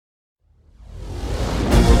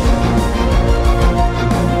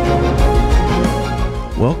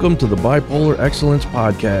Welcome to the Bipolar Excellence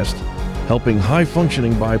Podcast, helping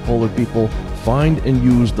high-functioning bipolar people find and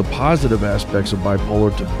use the positive aspects of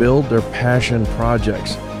bipolar to build their passion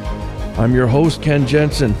projects. I'm your host, Ken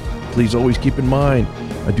Jensen. Please always keep in mind,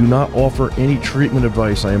 I do not offer any treatment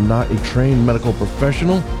advice. I am not a trained medical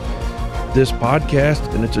professional. This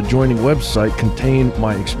podcast and its adjoining website contain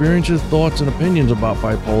my experiences, thoughts, and opinions about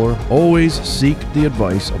bipolar. Always seek the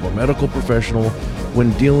advice of a medical professional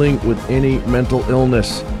when dealing with any mental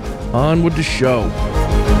illness. On with the show.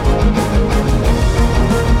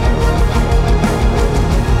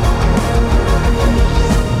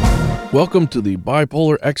 Welcome to the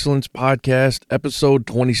Bipolar Excellence Podcast, episode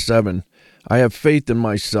 27. I have faith in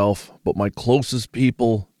myself, but my closest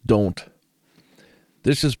people don't.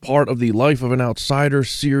 This is part of the Life of an Outsider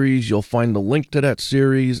series. You'll find the link to that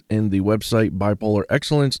series in the website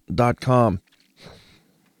bipolarexcellence.com.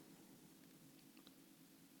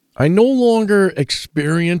 I no longer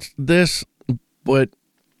experienced this, but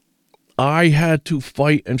I had to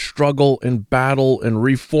fight and struggle and battle and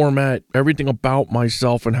reformat everything about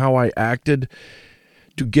myself and how I acted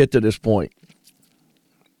to get to this point.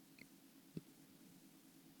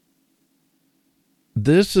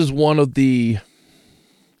 This is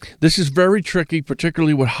very tricky,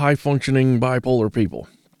 particularly with high-functioning bipolar people.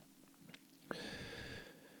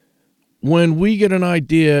 When we get an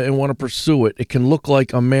idea and want to pursue it, it can look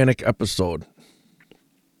like a manic episode.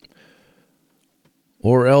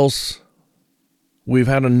 Or else we've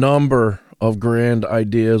had a number of grand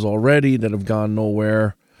ideas already that have gone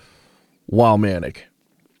nowhere while manic.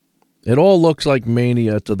 It all looks like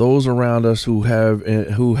mania to those around us who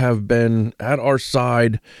have been at our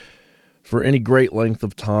side for any great length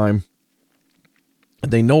of time.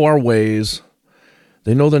 They know our ways.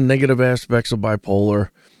 They know the negative aspects of bipolar.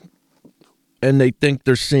 And they think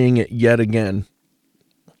they're seeing it yet again.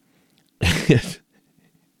 It's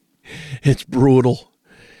brutal.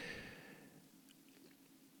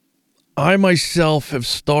 I myself have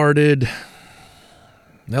started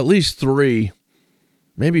at least 3,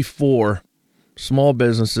 maybe 4 small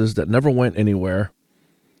businesses that never went anywhere.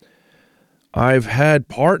 I've had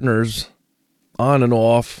partners on and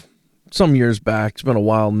off some years back. It's been a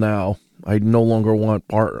while now. I no longer want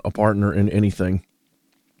a partner in anything.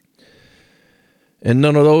 And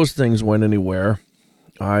none of those things went anywhere.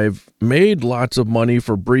 I've made lots of money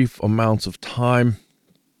for brief amounts of time.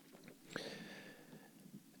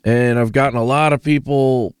 And I've gotten a lot of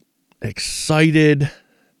people excited,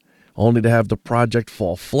 only to have the project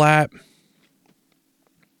fall flat.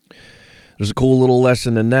 There's a cool little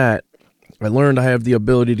lesson in that. I learned I have the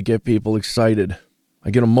ability to get people excited.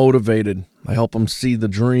 I get them motivated. I help them see the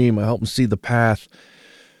dream. I help them see the path.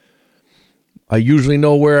 I usually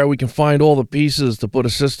know where we can find all the pieces to put a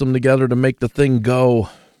system together to make the thing go.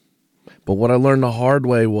 But what I learned the hard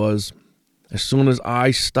way was, as soon as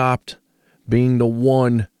I stopped being the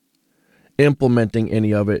one implementing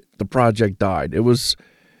any of it, the project died.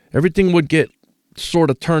 Everything would get sort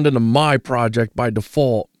of turned into my project by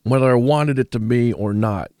default, whether I wanted it to be or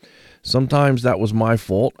not. Sometimes that was my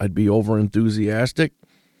fault. I'd be over enthusiastic.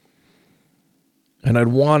 And I'd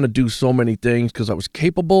want to do so many things because I was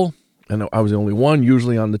capable. And I was the only one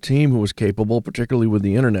usually on the team who was capable, particularly with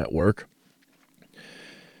the internet work.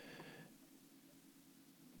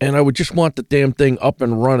 And I would just want the damn thing up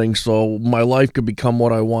and running so my life could become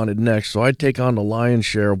what I wanted next. So I'd take on the lion's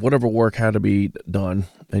share of whatever work had to be done,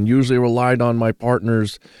 and usually relied on my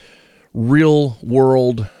partner's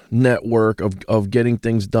real-world network of getting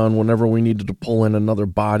things done whenever we needed to pull in another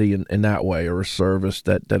body in that way, or a service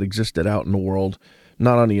that existed out in the world,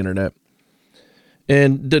 not on the internet.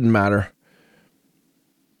 And didn't matter.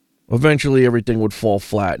 Eventually, everything would fall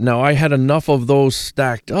flat. Now, I had enough of those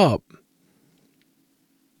stacked up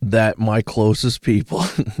that my closest people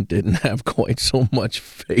didn't have quite so much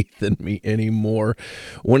faith in me anymore.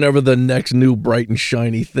 Whenever the next new bright and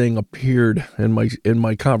shiny thing appeared in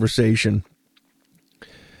my conversation,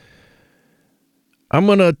 I'm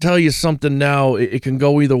going to tell you something now. It can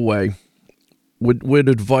go either way. With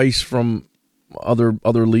advice from other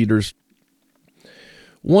leaders.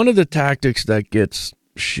 One of the tactics that gets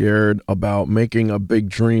shared about making a big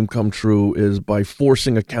dream come true is by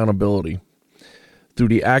forcing accountability through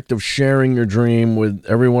the act of sharing your dream with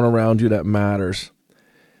everyone around you that matters.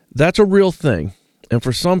 That's a real thing. And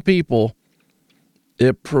for some people,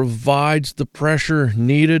 it provides the pressure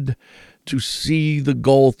needed to see the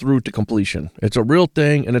goal through to completion. It's a real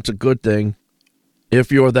thing, and it's a good thing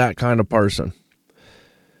if you're that kind of person.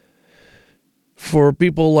 For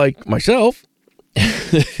people like myself,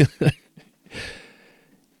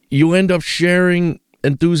 you end up sharing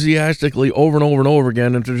enthusiastically over and over and over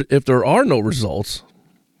again. And if there are no results,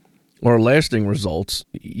 or lasting results,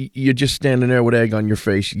 you're just standing there with egg on your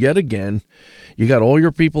face yet again. You got all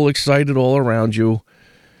your people excited all around you,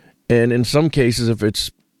 and in some cases, if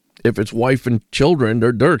it's wife and children,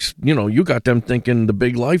 they're you got them thinking the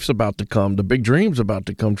big life's about to come, the big dream's about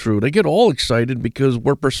to come true. They get all excited because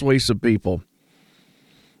we're persuasive people,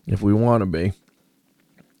 if we want to be.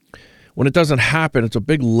 When it doesn't happen, it's a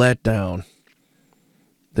big letdown.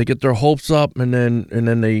 They get their hopes up, and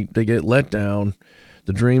then they get let down.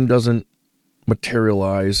 The dream doesn't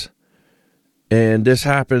materialize. And this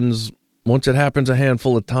happens, once it happens a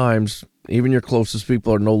handful of times, even your closest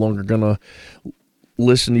people are no longer going to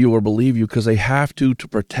listen to you or believe you because they have to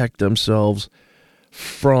protect themselves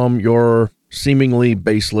from your seemingly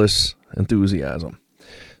baseless enthusiasm.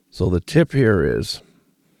 So the tip here is,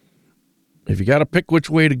 if you got to pick which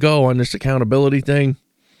way to go on this accountability thing,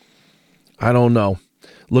 I don't know.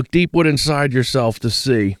 Look deep inside yourself to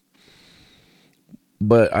see.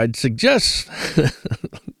 But I'd suggest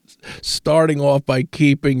starting off by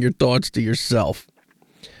keeping your thoughts to yourself.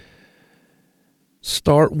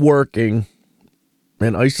 Start working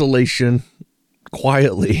in isolation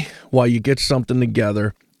quietly while you get something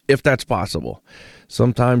together, if that's possible.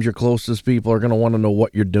 Sometimes your closest people are going to want to know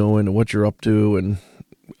what you're doing and what you're up to, and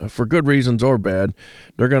for good reasons or bad,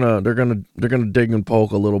 they're gonna dig and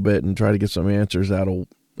poke a little bit and try to get some answers out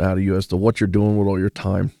of you as to what you're doing with all your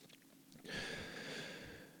time.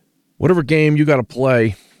 Whatever game you got to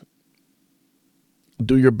play,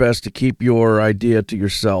 do your best to keep your idea to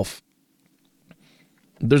yourself.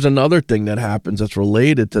 There's another thing that happens that's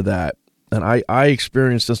related to that, and I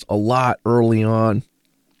experienced this a lot early on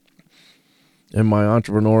in my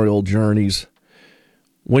entrepreneurial journeys.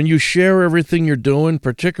 When you share everything you're doing,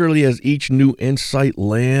 particularly as each new insight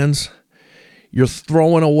lands, you're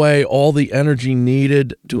throwing away all the energy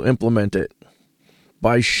needed to implement it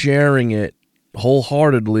by sharing it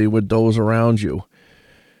wholeheartedly with those around you.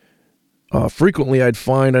 Frequently, I'd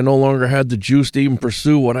find I no longer had the juice to even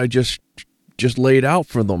pursue what I just laid out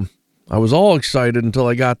for them. I was all excited until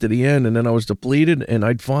I got to the end, and then I was depleted, and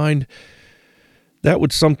I'd find that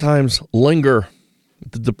would sometimes linger.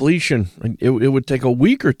 The depletion, it would take a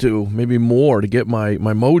week or two, maybe more, to get my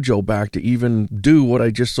mojo back to even do what I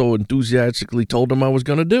just so enthusiastically told them I was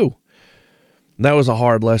going to do. And that was a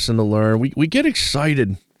hard lesson to learn. We get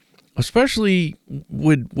excited, especially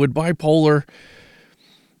with bipolar.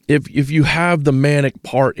 If you have the manic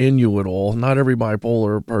part in you at all, not every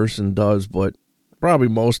bipolar person does, but probably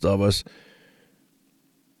most of us,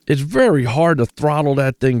 it's very hard to throttle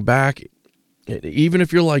that thing back. Even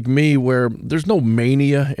if you're like me, where there's no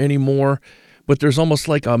mania anymore, but there's almost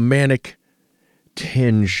like a manic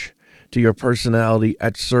tinge to your personality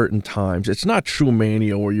at certain times. It's not true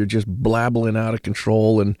mania where you're just blabbling out of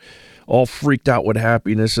control and all freaked out with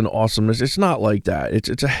happiness and awesomeness. It's not like that.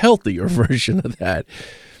 It's a healthier version of that.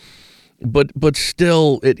 But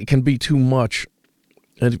still, it can be too much.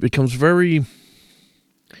 And it becomes very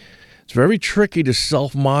tricky to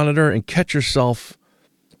self-monitor and catch yourself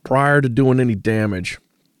prior to doing any damage.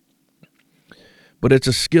 But it's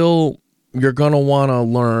a skill you're going to want to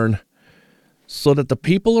learn so that the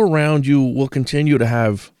people around you will continue to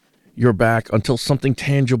have your back until something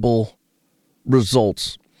tangible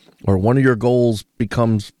results or one of your goals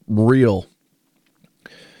becomes real.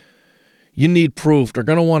 You need proof. They're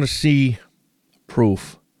going to want to see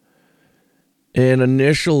proof. And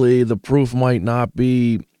initially, the proof might not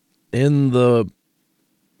be in the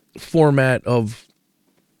format of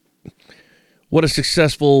what a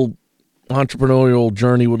successful entrepreneurial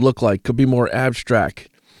journey would look like. Could be more abstract.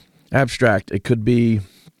 It could be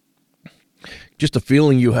just a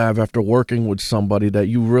feeling you have after working with somebody that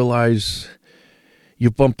you realize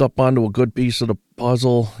you bumped up onto a good piece of the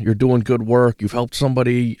puzzle. You're doing good work. You've helped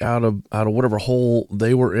somebody out of whatever hole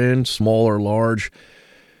they were in, small or large.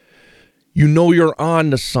 You know you're on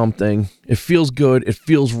to something. It feels good. It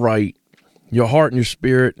feels right. Your heart and your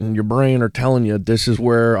spirit and your brain are telling you this is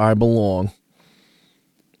where I belong.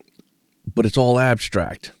 But it's all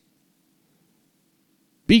abstract.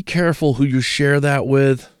 Be careful who you share that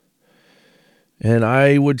with. And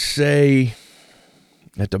I would say,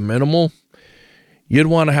 at the minimal, you'd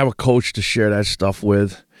want to have a coach to share that stuff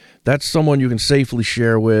with. That's someone you can safely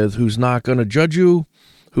share with, who's not going to judge you,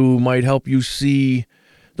 who might help you see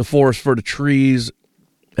the forest for the trees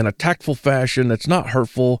in a tactful fashion that's not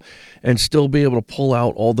hurtful, and still be able to pull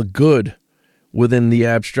out all the good within the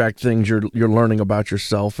abstract things you're learning about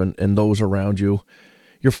yourself and those around you.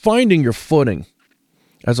 You're finding your footing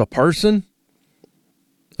as a person,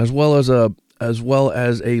 as well as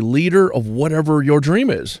a leader of whatever your dream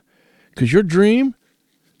is. Because your dream,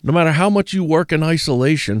 no matter how much you work in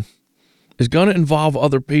isolation, is going to involve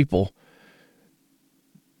other people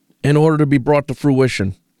in order to be brought to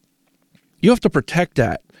fruition. You have to protect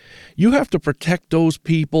that. You have to protect those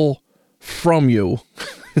people from you.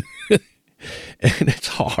 And it's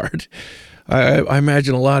hard. I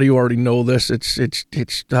imagine a lot of you already know this. It's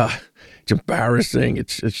embarrassing.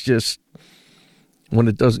 It's just when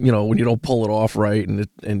it doesn't, when you don't pull it off right, and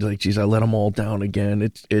like, geez, I let them all down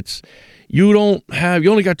again. You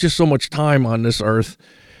only got just so much time on this earth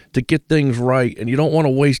to get things right, and you don't want to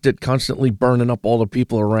waste it constantly burning up all the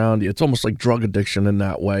people around you. It's almost like drug addiction in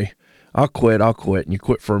that way. I'll quit, and you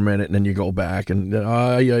quit for a minute, and then you go back, and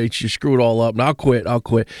you screw it all up, and I'll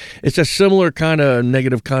quit. It's a similar kind of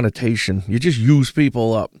negative connotation. You just use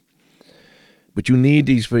people up. But you need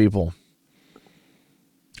these people.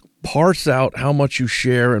 Parse out how much you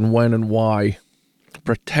share and when and why.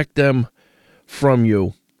 Protect them from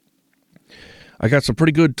you. I got some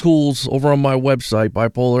pretty good tools over on my website,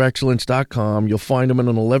 bipolarexcellence.com. You'll find them in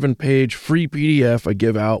an 11-page free PDF I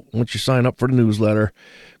give out once you sign up for the newsletter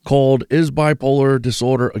called Is Bipolar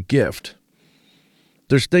Disorder a Gift?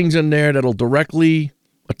 There's things in there that'll directly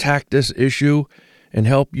attack this issue and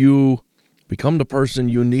help you become the person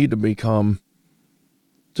you need to become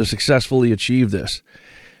to successfully achieve this.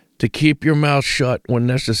 To keep your mouth shut when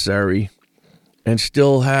necessary and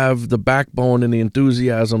still have the backbone and the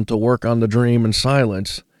enthusiasm to work on the dream in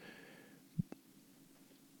silence,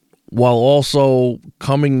 while also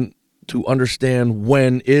coming to understand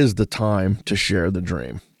when is the time to share the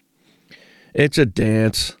dream. It's a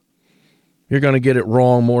dance. You're going to get it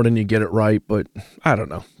wrong more than you get it right, but I don't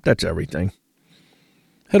know. That's everything.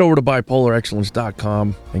 Head over to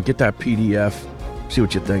bipolarexcellence.com and get that PDF. See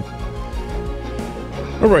what you think.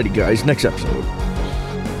 Alrighty, guys. Next episode.